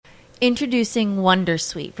Introducing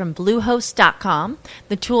Wondersuite from Bluehost.com,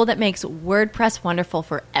 the tool that makes WordPress wonderful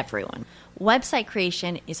for everyone. Website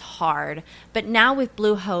creation is hard, but now with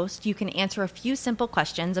Bluehost, you can answer a few simple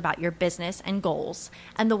questions about your business and goals,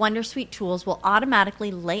 and the Wondersuite tools will automatically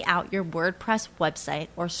lay out your WordPress website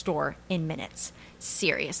or store in minutes.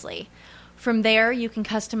 Seriously. From there, you can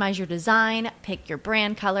customize your design, pick your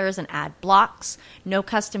brand colors, and add blocks. No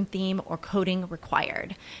custom theme or coding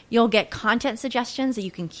required. You'll get content suggestions that you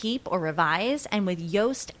can keep or revise, and with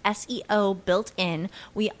Yoast SEO built in,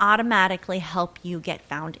 we automatically help you get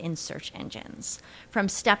found in search engines. From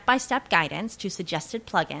step-by-step guidance to suggested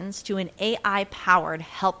plugins to an AI-powered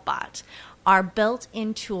help bot, our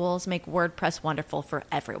built-in tools make WordPress wonderful for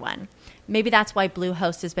everyone. Maybe that's why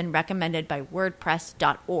Bluehost has been recommended by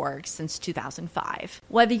WordPress.org since 2005.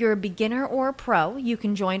 Whether you're a beginner or a pro, you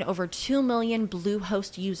can join over 2 million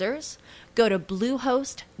Bluehost users. Go to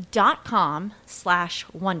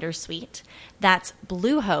bluehost.com/wondersuite. That's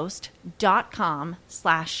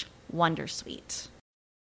bluehost.com/wondersuite.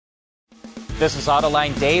 This is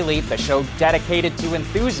Autoline Daily, the show dedicated to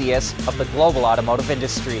enthusiasts of the global automotive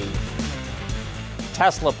industry.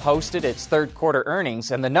 Tesla posted its third quarter earnings,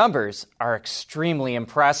 and the numbers are extremely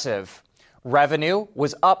impressive. Revenue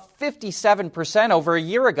was up 57% over a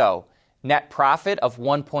year ago. Net profit of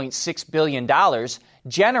 $1.6 billion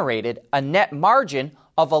generated a net margin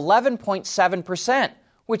of 11.7%,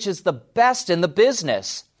 which is the best in the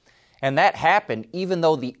business. And that happened even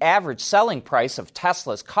though the average selling price of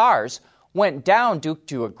Tesla's cars went down due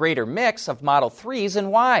to a greater mix of Model 3s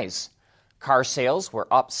and Ys. Car sales were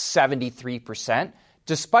up 73%,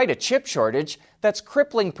 despite a chip shortage that's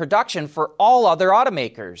crippling production for all other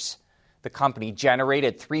automakers. The company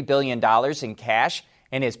generated $3 billion in cash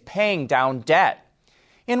and is paying down debt.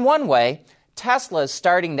 In one way, Tesla is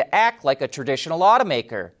starting to act like a traditional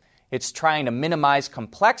automaker. It's trying to minimize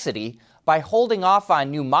complexity by holding off on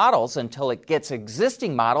new models until it gets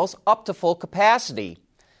existing models up to full capacity.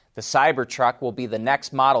 The Cybertruck will be the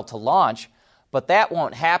next model to launch, but that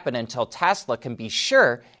won't happen until Tesla can be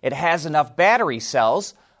sure it has enough battery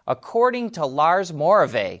cells, according to Lars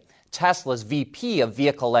Morave, Tesla's VP of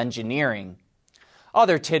Vehicle Engineering.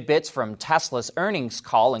 Other tidbits from Tesla's earnings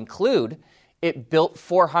call include it built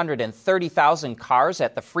 430,000 cars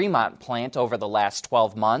at the Fremont plant over the last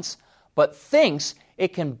 12 months, but thinks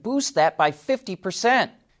it can boost that by 50%.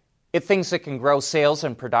 It thinks it can grow sales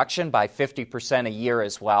and production by 50% a year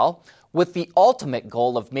as well, with the ultimate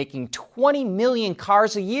goal of making 20 million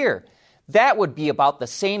cars a year. That would be about the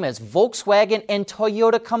same as Volkswagen and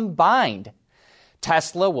Toyota combined.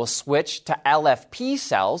 Tesla will switch to LFP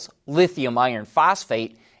cells, lithium iron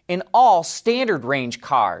phosphate, in all standard range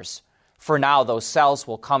cars. For now, those cells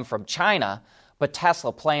will come from China, but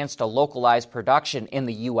Tesla plans to localize production in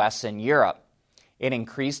the US and Europe. It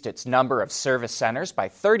increased its number of service centers by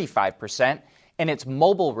 35% and its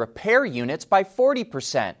mobile repair units by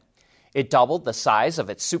 40%. It doubled the size of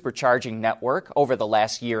its supercharging network over the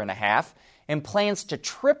last year and a half and plans to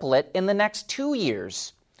triple it in the next 2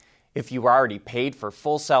 years. If you already paid for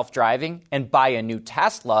full self-driving and buy a new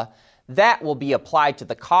Tesla, that will be applied to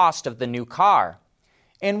the cost of the new car.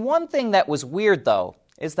 And one thing that was weird, though,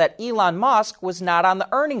 is that Elon Musk was not on the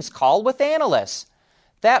earnings call with analysts.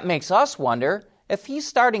 That makes us wonder if he's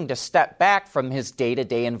starting to step back from his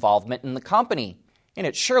day-to-day involvement in the company. And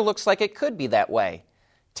it sure looks like it could be that way.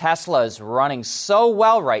 Tesla is running so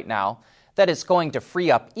well right now that it's going to free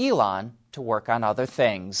up Elon to work on other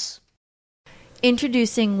things.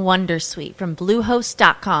 Introducing Wondersuite from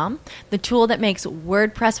Bluehost.com, the tool that makes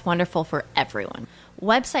WordPress wonderful for everyone.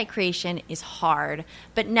 Website creation is hard,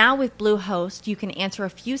 but now with Bluehost, you can answer a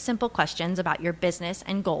few simple questions about your business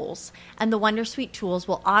and goals, and the Wondersuite tools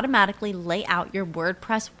will automatically lay out your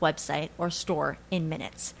WordPress website or store in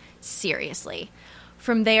minutes. Seriously.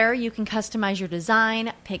 From there, you can customize your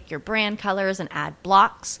design, pick your brand colors, and add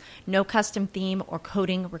blocks. No custom theme or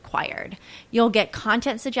coding required. You'll get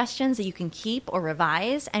content suggestions that you can keep or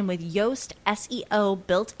revise, and with Yoast SEO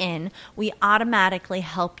built in, we automatically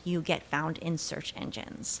help you get found in search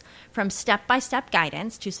engines. From step-by-step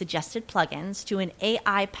guidance to suggested plugins to an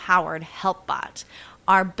AI-powered help bot,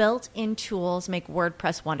 our built-in tools make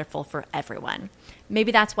WordPress wonderful for everyone.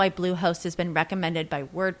 Maybe that's why Bluehost has been recommended by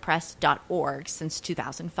WordPress.org since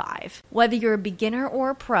 2005. Whether you're a beginner or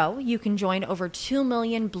a pro, you can join over 2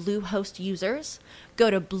 million Bluehost users. Go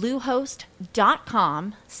to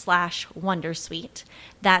bluehost.com/wondersuite.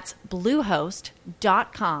 That's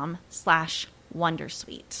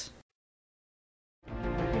bluehost.com/wondersuite.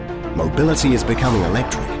 Mobility is becoming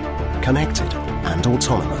electric, connected, and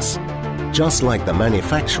autonomous, just like the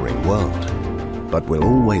manufacturing world. But will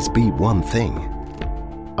always be one thing: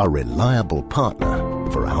 a reliable partner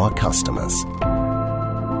for our customers.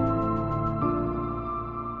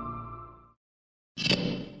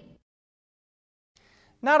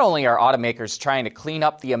 Not only are automakers trying to clean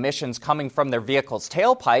up the emissions coming from their vehicles'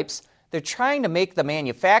 tailpipes, they're trying to make the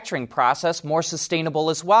manufacturing process more sustainable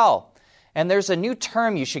as well. And there's a new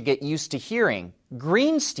term you should get used to hearing: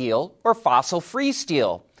 green steel or fossil-free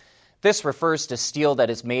steel. This refers to steel that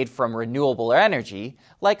is made from renewable energy,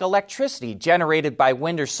 like electricity generated by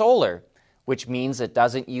wind or solar, which means it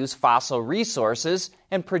doesn't use fossil resources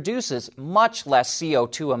and produces much less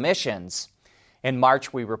CO2 emissions. In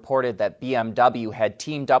March, we reported that BMW had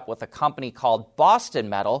teamed up with a company called Boston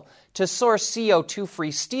Metal to source CO2-free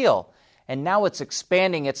steel, and now it's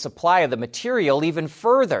expanding its supply of the material even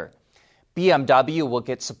further. BMW will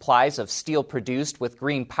get supplies of steel produced with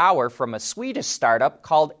green power from a Swedish startup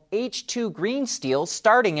called H2 Green Steel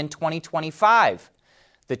starting in 2025.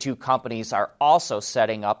 The two companies are also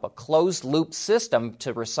setting up a closed-loop system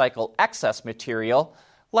to recycle excess material,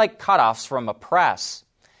 like cutoffs from a press.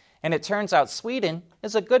 And it turns out Sweden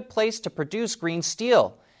is a good place to produce green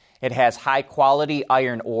steel. It has high-quality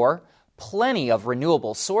iron ore, plenty of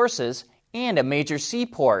renewable sources, and a major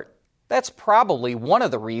seaport. That's probably one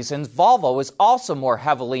of the reasons Volvo is also more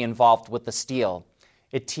heavily involved with the steel.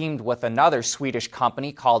 It teamed with another Swedish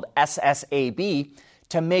company called SSAB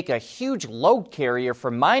to make a huge load carrier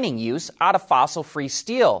for mining use out of fossil-free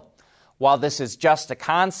steel. While this is just a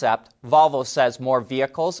concept, Volvo says more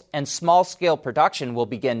vehicles and small-scale production will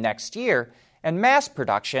begin next year, and mass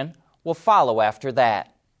production will follow after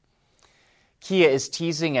that. Kia is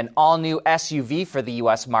teasing an all-new SUV for the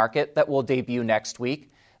U.S. market that will debut next week,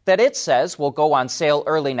 that it says will go on sale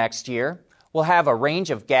early next year, will have a range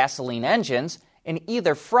of gasoline engines, and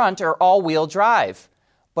either front or all-wheel drive.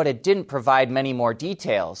 But it didn't provide many more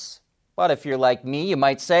details. But if you're like me, you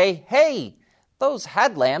might say, hey, those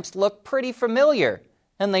headlamps look pretty familiar,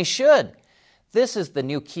 and they should. This is the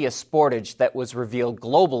new Kia Sportage that was revealed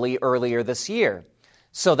globally earlier this year.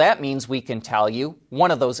 So that means we can tell you one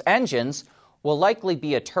of those engines will likely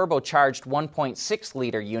be a turbocharged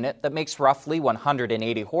 1.6-liter unit that makes roughly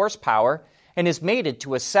 180 horsepower and is mated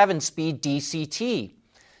to a 7-speed DCT.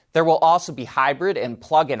 There will also be hybrid and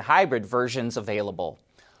plug-in hybrid versions available.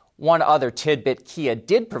 One other tidbit Kia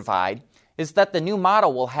did provide is that the new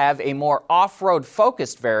model will have a more off-road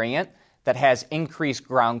focused variant that has increased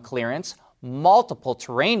ground clearance, multiple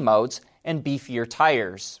terrain modes, and beefier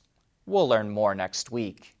tires. We'll learn more next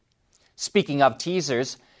week. Speaking of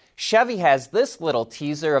teasers, Chevy has this little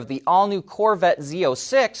teaser of the all-new Corvette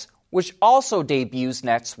Z06, which also debuts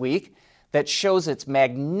next week, that shows its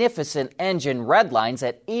magnificent engine redlines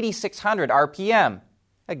at 8,600 RPM.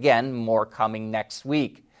 Again, more coming next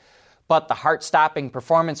week. But the heart-stopping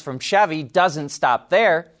performance from Chevy doesn't stop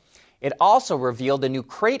there. It also revealed a new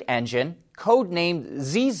crate engine, codenamed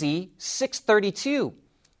ZZ632.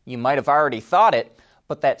 You might have already thought it,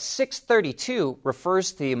 but that 632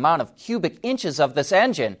 refers to the amount of cubic inches of this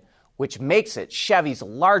engine, which makes it Chevy's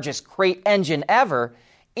largest crate engine ever,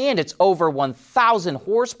 and its over 1,000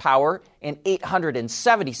 horsepower and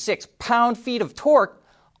 876 pound-feet of torque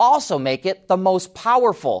also make it the most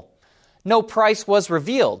powerful. No price was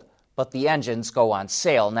revealed, but the engines go on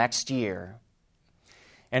sale next year.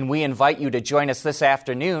 And we invite you to join us this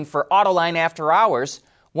afternoon for Autoline After Hours,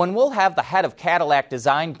 when we'll have the head of Cadillac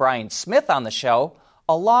Design, Brian Smith, on the show,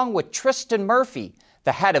 along with Tristan Murphy,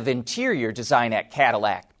 the head of Interior Design at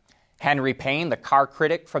Cadillac. Henry Payne, the car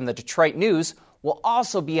critic from the Detroit News, will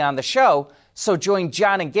also be on the show, so join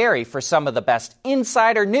John and Gary for some of the best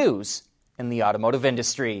insider news in the automotive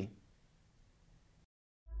industry.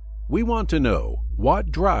 We want to know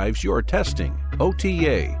what drives your testing.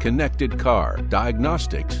 OTA, connected car,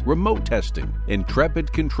 diagnostics, remote testing.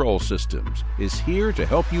 Intrepid Control Systems is here to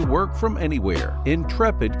help you work from anywhere.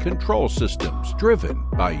 Intrepid Control Systems, driven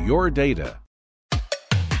by your data.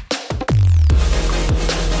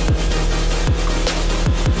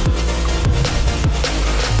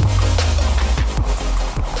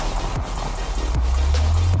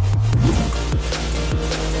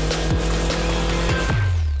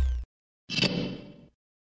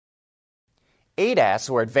 ADAS,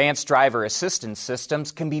 or Advanced Driver Assistance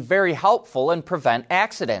Systems, can be very helpful and prevent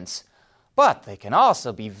accidents. But they can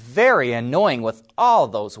also be very annoying with all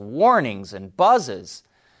those warnings and buzzes.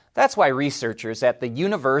 That's why researchers at the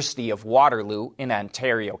University of Waterloo in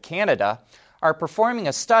Ontario, Canada, are performing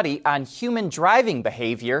a study on human driving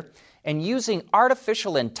behavior and using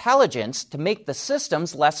artificial intelligence to make the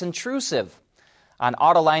systems less intrusive. On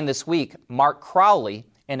Autoline this week, Mark Crowley,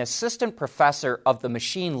 an assistant professor of the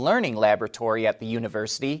Machine Learning Laboratory at the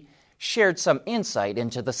university, shared some insight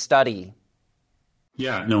into the study.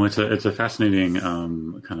 Yeah, no, it's a fascinating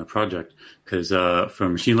kind of project because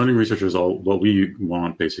from machine learning researchers, what we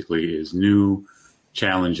want basically is new,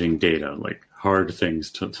 challenging data, like hard things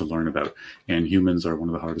to learn about. And humans are one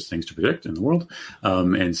of the hardest things to predict in the world.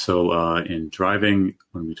 And so in driving,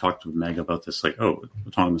 when we talked with Meg about this, like,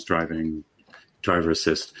 autonomous driving, driver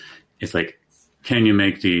assist, it's like, can you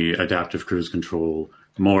make the adaptive cruise control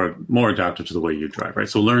more adaptive to the way you drive, right?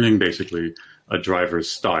 So learning basically a driver's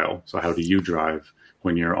style. So how do you drive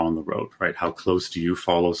when you're on the road, right? How close do you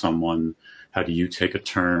follow someone? How do you take a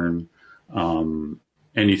turn?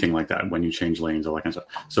 Anything like that, when you change lanes, all that kind of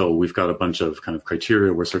stuff. So we've got a bunch of kind of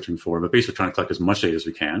criteria we're searching for, but basically trying to collect as much data as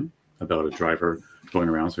we can about a driver going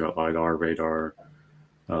around. So we got LiDAR, radar,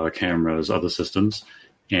 cameras, other systems,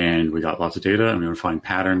 and we got lots of data, and we want to find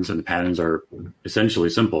patterns, and the patterns are essentially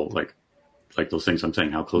simple, like those things I'm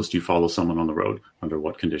saying. How close do you follow someone on the road? Under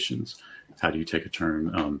what conditions? How do you take a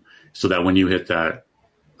turn? So that when you hit that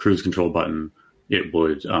cruise control button, it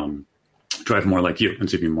would drive more like you, and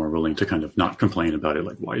to be more willing to kind of not complain about it,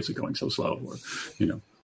 like, why is it going so slow, or,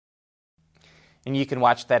 And you can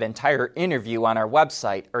watch that entire interview on our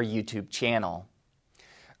website or YouTube channel.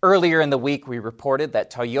 Earlier in the week, we reported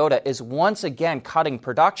that Toyota is once again cutting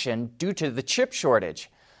production due to the chip shortage.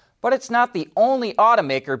 But it's not the only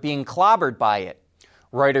automaker being clobbered by it.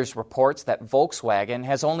 Reuters reports that Volkswagen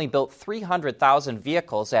has only built 300,000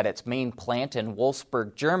 vehicles at its main plant in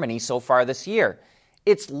Wolfsburg, Germany so far this year,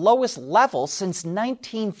 its lowest level since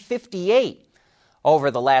 1958.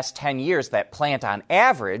 Over the last 10 years, that plant on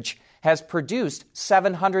average has produced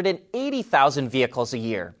 780,000 vehicles a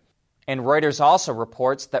year. And Reuters also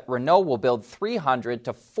reports that Renault will build 300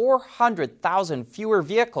 to 400,000 fewer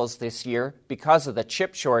vehicles this year because of the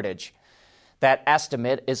chip shortage. That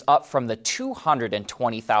estimate is up from the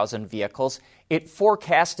 220,000 vehicles it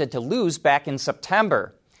forecasted to lose back in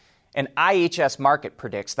September. And IHS Markit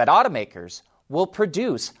predicts that automakers will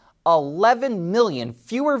produce 11 million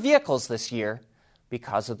fewer vehicles this year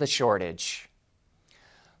because of the shortage.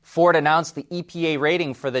 Ford announced the EPA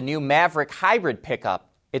rating for the new Maverick hybrid pickup.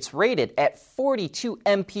 It's rated at 42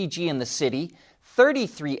 mpg in the city,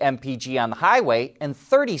 33 mpg on the highway, and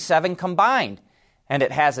 37 combined. And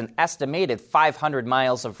it has an estimated 500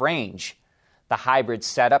 miles of range. The hybrid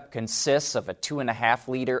setup consists of a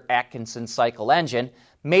 2.5-liter Atkinson cycle engine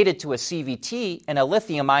mated to a CVT and a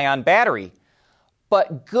lithium-ion battery.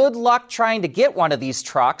 But good luck trying to get one of these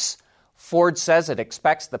trucks. Ford says it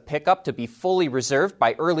expects the pickup to be fully reserved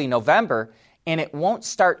by early November, and it won't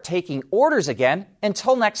start taking orders again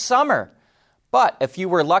until next summer. But if you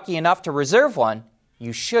were lucky enough to reserve one,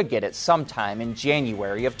 you should get it sometime in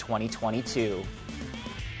January of 2022.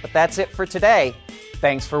 But that's it for today.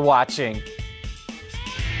 Thanks for watching.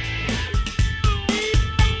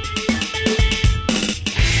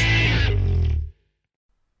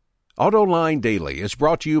 AutoLine Daily is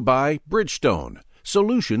brought to you by Bridgestone,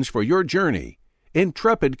 solutions for your journey.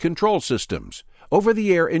 Intrepid Control Systems,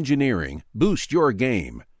 over-the-air engineering, boost your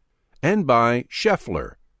game. And by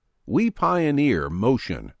Schaeffler, we pioneer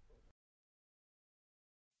motion.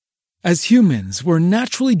 As humans, we're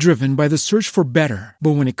naturally driven by the search for better.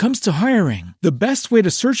 But when it comes to hiring, the best way to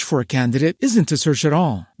search for a candidate isn't to search at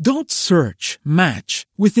all. Don't search, match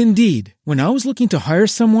with Indeed. When I was looking to hire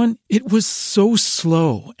someone, it was so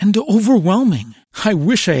slow and overwhelming. I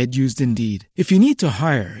wish I had used Indeed. If you need to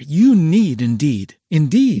hire, you need Indeed.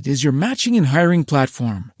 Indeed is your matching and hiring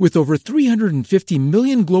platform with over 350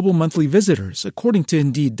 million global monthly visitors, according to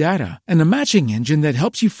Indeed data, and a matching engine that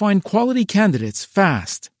helps you find quality candidates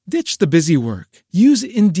fast. Ditch the busy work. Use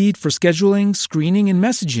Indeed for scheduling, screening, and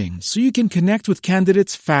messaging so you can connect with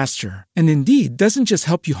candidates faster. And Indeed doesn't just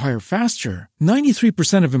help you hire faster.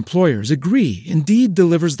 93% of employers agree Indeed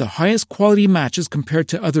delivers the highest quality matches compared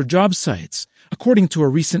to other job sites, according to a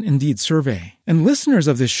recent Indeed survey. And listeners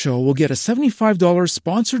of this show will get a $75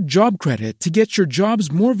 sponsored job credit to get your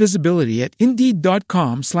jobs more visibility at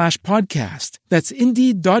Indeed.com/podcast. That's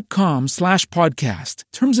Indeed.com/podcast.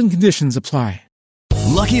 Terms and conditions apply.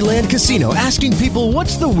 Lucky Land Casino, asking people,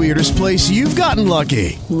 what's the weirdest place you've gotten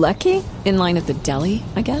lucky? Lucky? In line at the deli,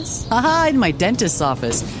 I guess? Aha, in my dentist's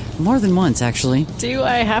office. More than once, actually. Do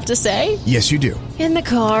I have to say? Yes, you do. In the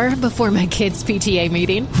car before my kids' PTA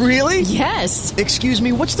meeting. Really? Yes. Excuse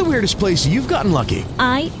me, what's the weirdest place you've gotten lucky?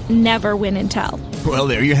 I never win and tell. Well,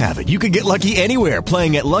 there you have it. You can get lucky anywhere,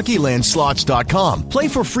 playing at LuckyLandSlots.com. Play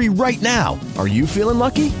for free right now. Are you feeling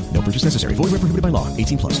lucky? No purchase necessary. Void where prohibited by law.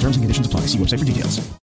 18+. Terms and conditions apply. See website for details.